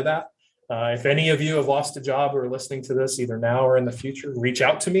get ahead of that. If any of you have lost a job or are listening to this either now or in the future, reach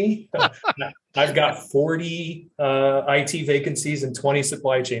out to me. I've got 40 IT vacancies and 20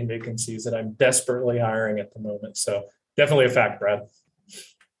 supply chain vacancies that I'm desperately hiring at the moment. So definitely a fact, Brad.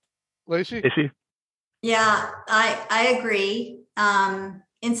 Lacey? Yeah, I agree.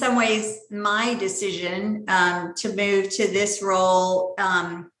 In some ways, my decision to move to this role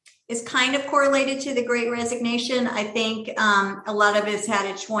is kind of correlated to the Great Resignation. I think a lot of us had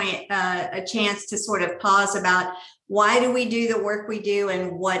a chance to sort of pause about why do we do the work we do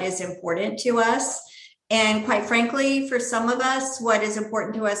and what is important to us. And quite frankly, for some of us, what is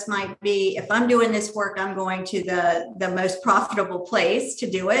important to us might be, if I'm doing this work, I'm going to the most profitable place to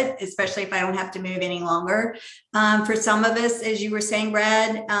do it, especially if I don't have to move any longer. For some of us, as you were saying,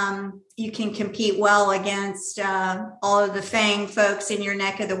 Brad, you can compete well against all of the FANG folks in your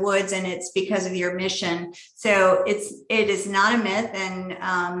neck of the woods, and it's because of your mission. So it is not a myth.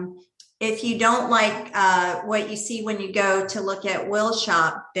 And if you don't like what you see when you go to look at Will's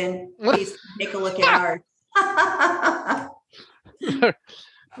shop, then please take a look at ours.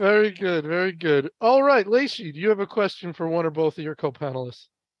 Very good. Very good. All right, Lacey, do you have a question for one or both of your co-panelists?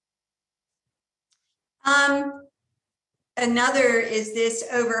 Another is this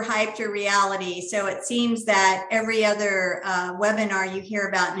overhyped or reality. So it seems that every other webinar you hear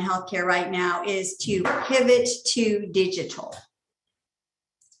about in healthcare right now is to pivot to digital.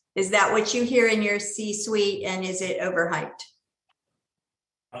 Is that what you hear in your C-suite, and is it overhyped?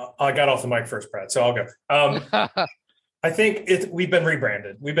 I got off the mic first, Brad, so I'll go. I think we've been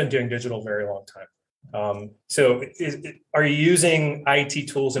rebranded. We've been doing digital a very long time. Are you using IT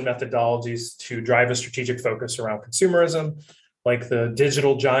tools and methodologies to drive a strategic focus around consumerism, like the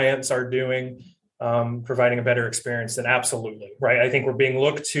digital giants are doing, providing a better experience? Then absolutely, right? I think we're being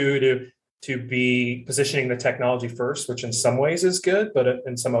looked to be positioning the technology first, which in some ways is good, but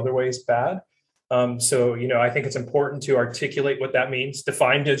in some other ways bad. I think it's important to articulate what that means,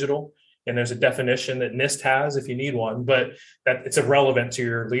 define digital. And there's a definition that NIST has if you need one, but that it's irrelevant to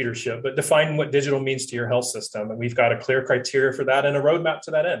your leadership. But define what digital means to your health system. And we've got a clear criteria for that and a roadmap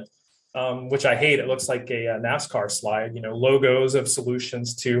to that end, which I hate. It looks like a NASCAR slide, logos of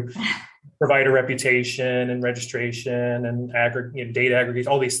solutions to provide a reputation and registration and data aggregate,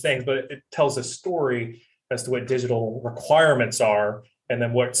 all these things. But it tells a story as to what digital requirements are and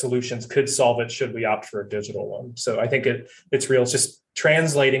then what solutions could solve it should we opt for a digital one. So I think it's real. It's just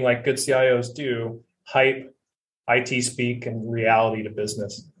translating, like good CIOs do, hype, IT speak, and reality to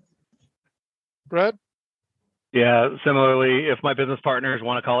business. Brad? Yeah, similarly, if my business partners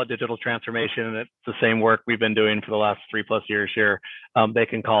want to call it digital transformation, and it's the same work we've been doing for the last 3+ years here, they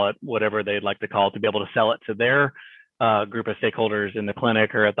can call it whatever they'd like to call it to be able to sell it to their group of stakeholders in the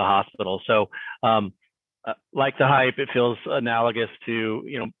clinic or at the hospital. So like the hype, it feels analogous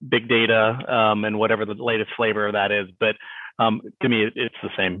to big data and whatever the latest flavor of that is. But to me, it's the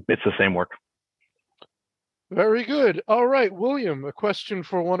same. It's the same work. Very good. All right, William, a question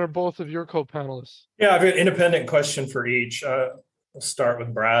for one or both of your co-panelists. Yeah, I've got an independent question for each. We'll start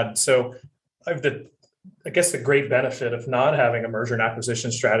with Brad. So I have the great benefit of not having a merger and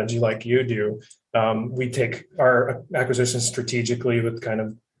acquisition strategy like you do. We take our acquisitions strategically with kind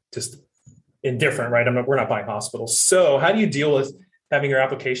of just indifferent, right? We're not buying hospitals. So how do you deal with having your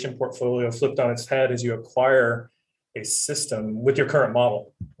application portfolio flipped on its head as you acquire a system with your current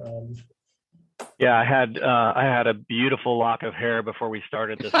model? Yeah, I had a beautiful lock of hair before we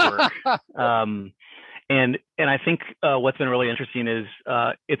started this work. And I think what's been really interesting is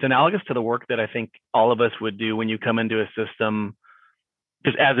it's analogous to the work that I think all of us would do when you come into a system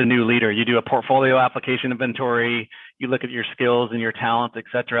just as a new leader. You do a portfolio application inventory, you look at your skills and your talents, et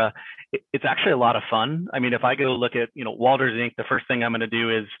cetera. It's actually a lot of fun. I mean, if I go look at Walters Inc., the first thing I'm going to do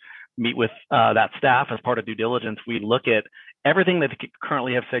is meet with that staff as part of due diligence. We look at everything that they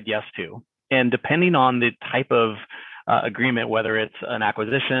currently have said yes to. And depending on the type of agreement, whether it's an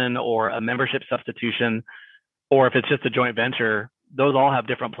acquisition or a membership substitution, or if it's just a joint venture, those all have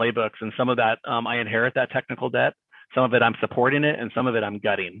different playbooks. And some of that, I inherit that technical debt. Some of it I'm supporting it, and some of it I'm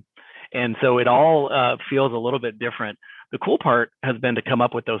gutting. And so it all feels a little bit different. The cool part has been to come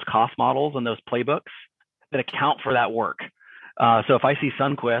up with those cost models and those playbooks that account for that work. So if I see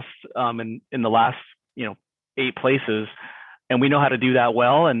Sunquest in the last 8 places, and we know how to do that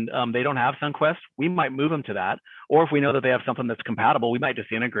well, and they don't have Sunquest, we might move them to that. Or if we know that they have something that's compatible, we might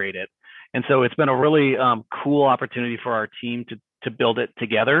just integrate it. And so it's been a really cool opportunity for our team to build it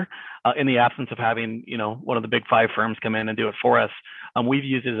together in the absence of having one of the big 5 firms come in and do it for us. We've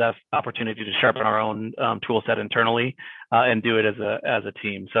used it as an opportunity to sharpen our own tool set internally and do it as a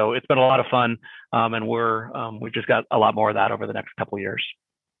team. So it's been a lot of fun, and we've just got a lot more of that over the next couple of years.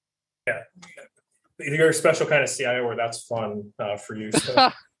 Yeah, you're a special kind of CIO where that's fun for you.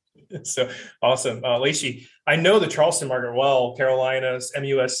 So, so awesome. Lacey, I know the Charleston market well, Carolinas,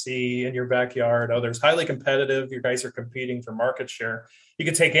 MUSC in your backyard, others, highly competitive. You guys are competing for market share. You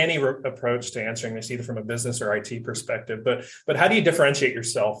could take any approach to answering this, either from a business or IT perspective, but how do you differentiate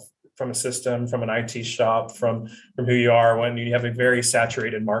yourself from a system, from an IT shop, from who you are when you have a very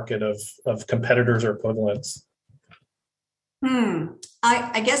saturated market of competitors or equivalents?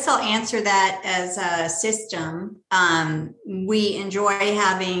 I guess I'll answer that as a system. We enjoy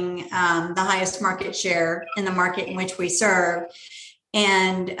having the highest market share in the market in which we serve.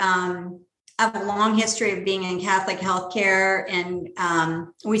 And I have a long history of being in Catholic healthcare, and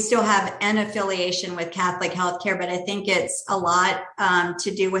we still have an affiliation with Catholic healthcare, but I think it's a lot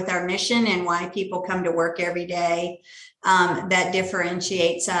to do with our mission and why people come to work every day that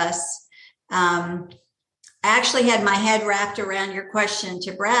differentiates us. I actually had my head wrapped around your question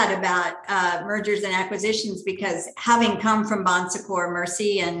to Brad about mergers and acquisitions, because having come from Bon Secours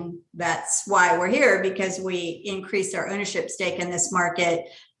Mercy, and that's why we're here, because we increased our ownership stake in this market.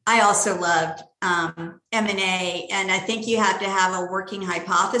 I also loved M&A, and I think you have to have a working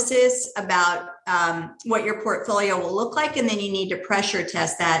hypothesis about what your portfolio will look like, and then you need to pressure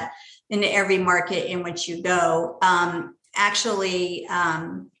test that into every market in which you go.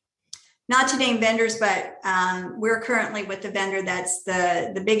 Not to name vendors, but we're currently with the vendor that's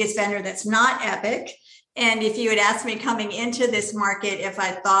the biggest vendor that's not Epic. And if you had asked me coming into this market if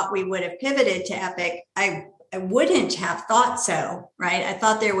I thought we would have pivoted to Epic, I wouldn't have thought so, right? I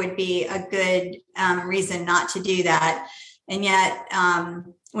thought there would be a good reason not to do that. And yet,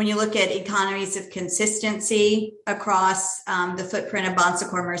 when you look at economies of consistency across the footprint of Bon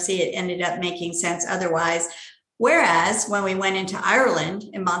Secours Mercy, it ended up making sense otherwise. Whereas when we went into Ireland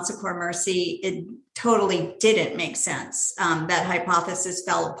in Bon Secours Mercy, it totally didn't make sense. That hypothesis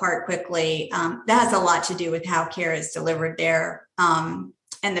fell apart quickly. That has a lot to do with how care is delivered there, and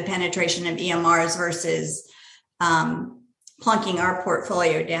the penetration of EMRs versus plunking our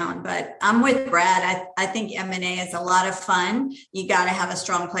portfolio down. But I'm with Brad. I think M&A is a lot of fun. You got to have a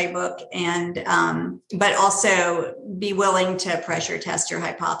strong playbook, and but also be willing to pressure test your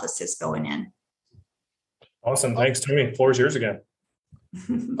hypothesis going in. Awesome. Thanks, Tony. Floor is yours again.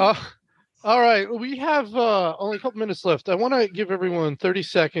 All right. We have only a couple minutes left. I want to give everyone 30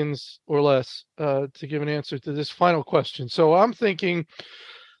 seconds or less to give an answer to this final question. So I'm thinking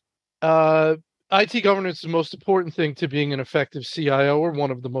IT governance is the most important thing to being an effective CIO, or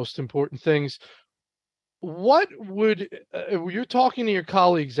one of the most important things. What would you're talking to your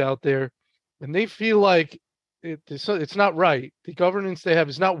colleagues out there and they feel like it's not right, the governance they have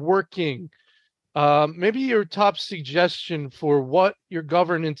is not working? Maybe your top suggestion for what your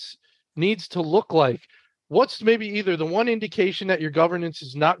governance needs to look like. What's maybe either the one indication that your governance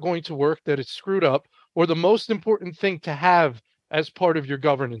is not going to work, that it's screwed up, or the most important thing to have as part of your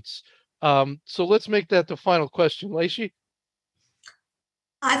governance? So let's make that the final question. Lacey?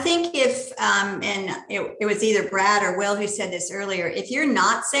 I think if, and it was either Brad or Will who said this earlier, if you're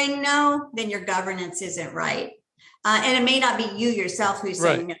not saying no, then your governance isn't right. And it may not be you yourself who's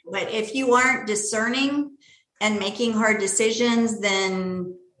saying no, but if you aren't discerning and making hard decisions,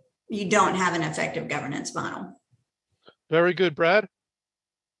 then you don't have an effective governance model. Very good. Brad?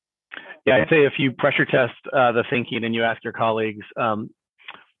 Yeah, I'd say if you pressure test the thinking and you ask your colleagues,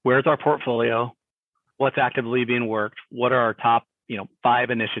 where's our portfolio? What's actively being worked? What are our top 5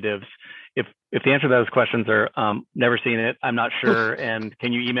 initiatives? If the answer to those questions are never seen it, I'm not sure, and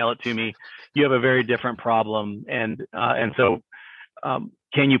can you email it to me? You have a very different problem, and so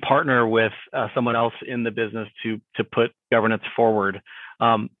can you partner with someone else in the business to put governance forward?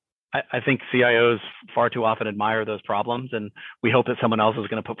 I think CIOs far too often admire those problems, and we hope that someone else is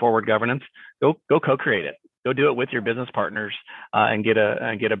going to put forward governance. Go co-create it. Go do it with your business partners and get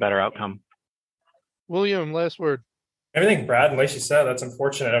a better outcome. William, last word. Everything Brad and Lacey said, that's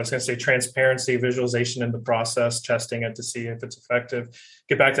unfortunate. I was going to say transparency, visualization in the process, testing it to see if it's effective,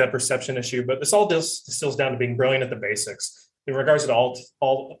 get back to that perception issue. But this all distills down to being brilliant at the basics in regards to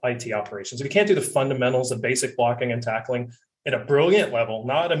all IT operations. If you can't do the fundamentals of basic blocking and tackling at a brilliant level,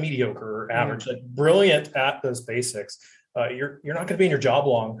 not a mediocre or average, like brilliant at those basics, you're not going to be in your job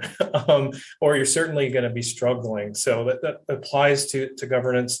long, or you're certainly going to be struggling. So that applies to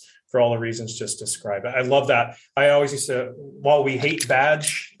governance for all the reasons just described. I love that. I always used to, while we hate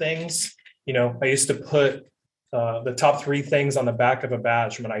badge things, I used to put the top 3 things on the back of a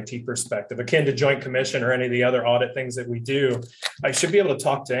badge from an IT perspective, akin to Joint Commission or any of the other audit things that we do. I should be able to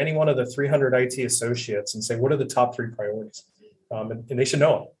talk to any one of the 300 IT associates and say, what are the top 3 priorities? And they should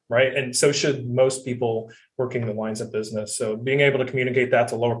know right? And so should most people working the lines of business. So being able to communicate that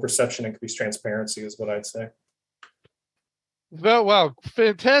to lower perception and increase transparency is what I'd say. Well,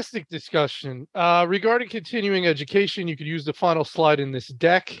 fantastic discussion. Regarding continuing education, you could use the final slide in this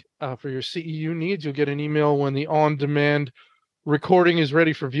deck for your CEU needs. You'll get an email when the on-demand recording is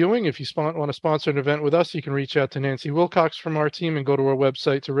ready for viewing. If you want to sponsor an event with us, you can reach out to Nancy Wilcox from our team and go to our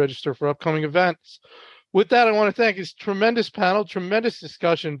website to register for upcoming events. With that, I want to thank this tremendous panel, tremendous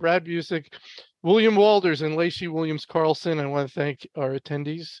discussion. Brad Busick, William Walders, and Lacey Williams-Carlson. I want to thank our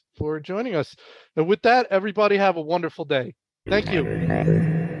attendees for joining us. And with that, everybody have a wonderful day. Thank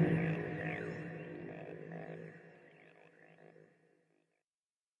you.